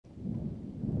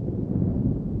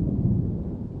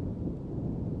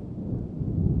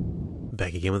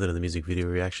Back again with another music video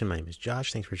reaction. My name is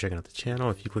Josh. Thanks for checking out the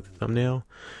channel. If you click the thumbnail,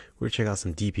 we're going to check out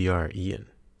some DPR Ian.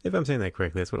 If I'm saying that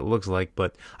correctly, that's what it looks like.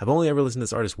 But I've only ever listened to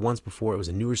this artist once before. It was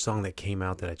a newer song that came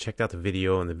out that I checked out the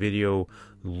video, and the video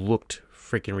looked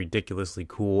freaking ridiculously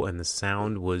cool, and the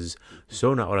sound was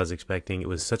so not what I was expecting. It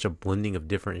was such a blending of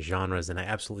different genres, and I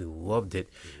absolutely loved it.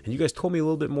 And you guys told me a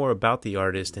little bit more about the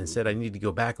artist and said I need to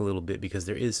go back a little bit because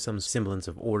there is some semblance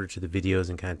of order to the videos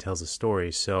and kind of tells a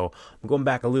story. So I'm going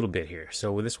back a little bit here.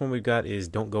 So this one we've got is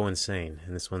Don't Go Insane,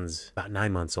 and this one's about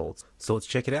 9 months old. So let's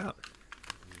check it out.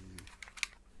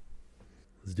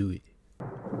 Let's do it.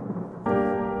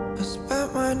 I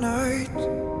spent my night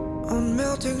on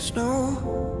melting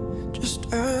snow, just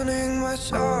turning my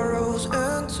sorrows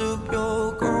into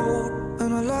pure gold.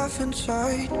 And I laugh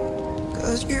inside,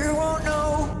 cause you won't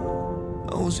know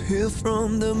I was here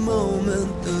from the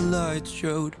moment the lights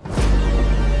showed.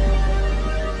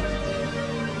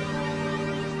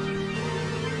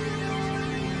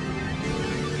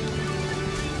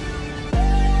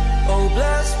 Oh,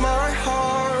 bless my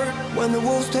heart when the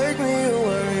wolves take me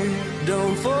away.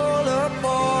 Don't fall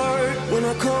apart when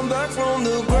I come back from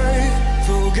the grave.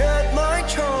 Forget my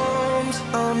charms,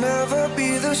 I'll never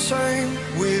be the same.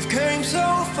 We've came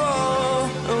so far,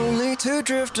 only to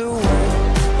drift away.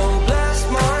 Oh, bless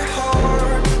my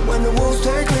heart when the wolves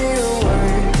take me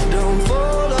away. Don't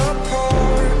fall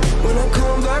apart when I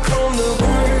come back from the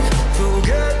grave.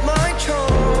 Forget my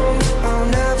charms, I'll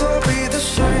never be the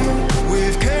same.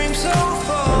 We've came so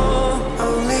far,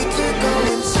 only to go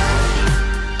insane.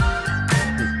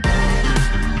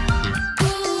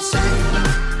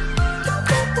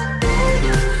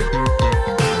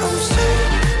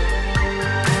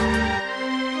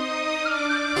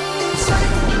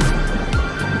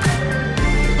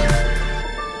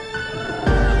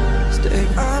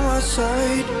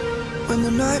 Side when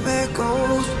the nightmare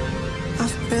goes.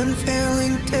 I've been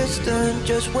feeling distant,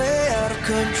 just way out of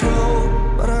control.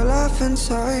 But I laugh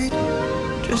inside,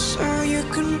 just so you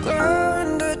can glow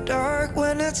in the dark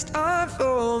when it's time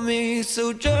for me.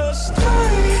 So just stay.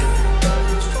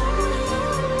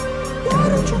 Why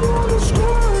don't you wanna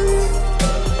stay?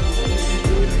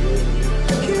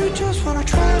 You just wanna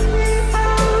trap me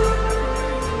out.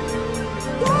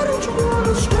 Why don't you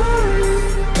wanna stay?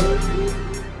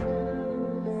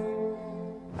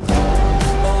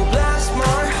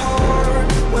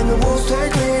 The wolves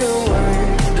take me away.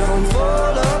 Don't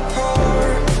fall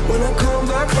apart when I come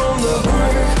back from the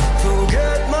grave.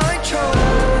 Forget my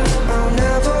charms, I'll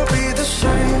never be the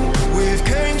same. We've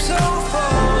came so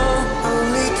far,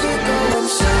 only to go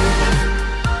insane.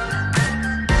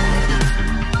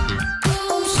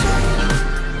 I'm safe.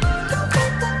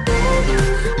 I'm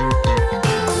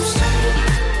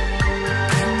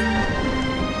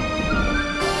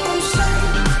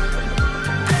safe.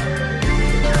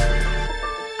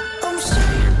 I'm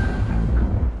safe.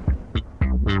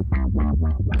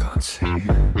 God save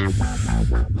you.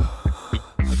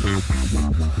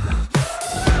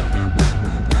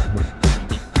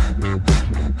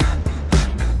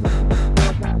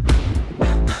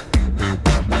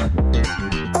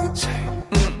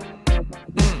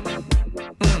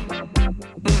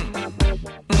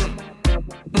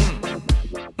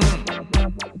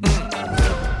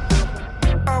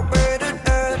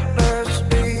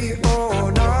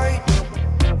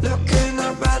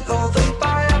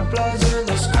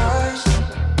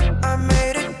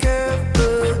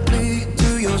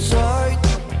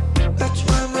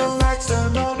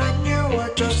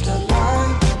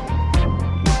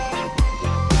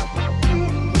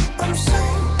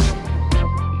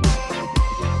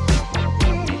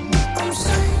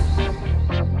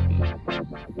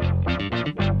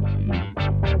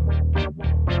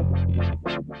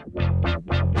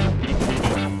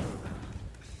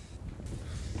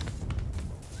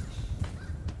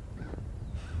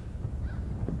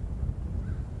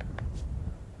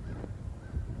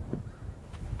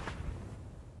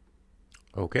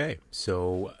 Okay,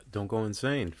 so Don't Go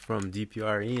Insane from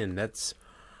DPR Ian. That's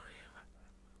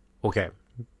okay.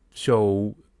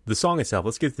 So the song itself,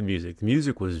 let's get to the music. The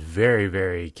music was very,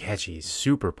 very catchy,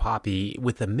 super poppy,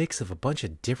 with a mix of a bunch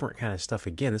of different kind of stuff.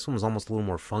 Again, this one was almost a little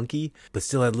more funky, but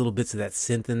still had little bits of that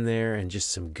synth in there and just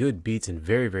some good beats and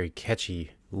very, very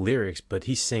catchy lyrics. But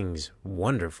he sings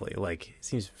wonderfully. Like, it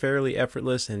seems fairly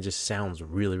effortless and just sounds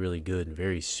really, really good and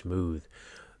very smooth.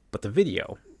 But the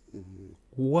video,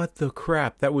 what the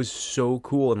crap, that was so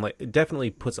cool, and like it definitely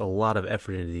puts a lot of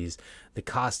effort into these. The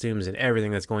costumes and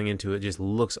everything that's going into it just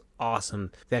looks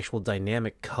awesome. The actual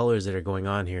dynamic colors that are going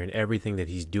on here and everything that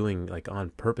he's doing like on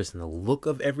purpose, and the look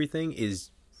of everything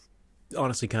is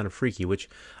honestly kind of freaky, which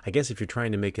I guess if you're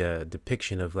trying to make a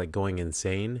depiction of like going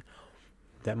insane,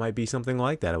 that might be something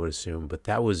like that, I would assume. But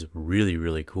that was really,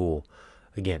 really cool.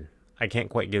 Again, I can't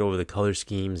quite get over the color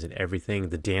schemes and everything,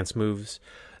 the dance moves.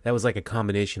 That was like a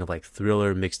combination of like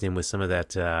Thriller mixed in with some of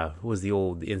that, what was the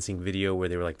old NSYNC video where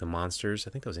they were like the monsters? I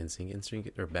think that was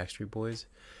NSYNC or Backstreet Boys.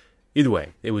 Either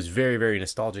way, it was very, very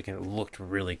nostalgic, and it looked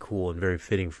really cool and very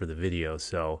fitting for the video.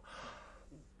 So,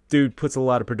 dude puts a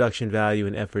lot of production value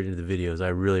and effort into the videos. I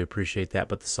really appreciate that.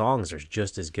 But the songs are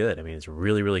just as good. I mean, it's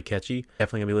really, really catchy.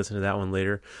 Definitely going to be listening to that one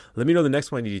later. Let me know the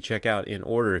next one you need to check out in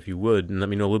order if you would, and let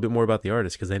me know a little bit more about the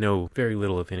artist, because I know very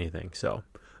little, if anything. So,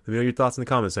 let me know your thoughts in the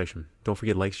comment section. Don't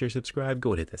forget to like, share, subscribe.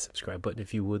 Go and hit that subscribe button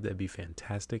if you would. That'd be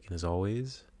fantastic. And as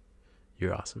always,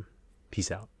 you're awesome. Peace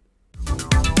out.